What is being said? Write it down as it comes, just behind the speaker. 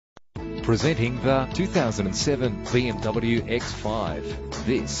Presenting the 2007 BMW X5.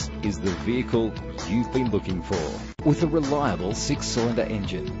 This is the vehicle you've been looking for, with a reliable 6-cylinder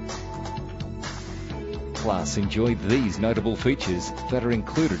engine. Plus, enjoy these notable features that are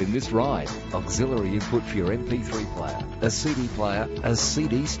included in this ride: auxiliary input for your MP3 player, a CD player, a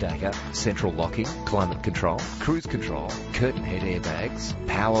CD stacker, central locking, climate control, cruise control, curtain head airbags,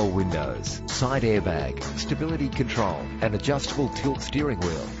 power windows, side airbag, stability control, an adjustable tilt steering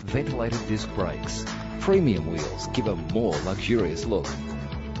wheel, ventilated disc brakes. Premium wheels give a more luxurious look.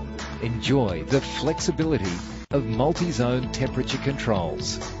 Enjoy the flexibility of multi-zone temperature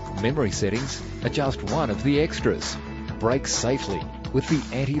controls. Memory settings are just one of the extras. Brake safely with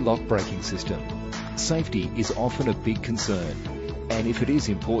the anti-lock braking system. Safety is often a big concern, and if it is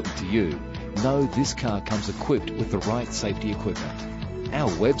important to you, know this car comes equipped with the right safety equipment. Our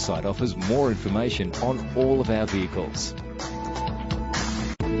website offers more information on all of our vehicles.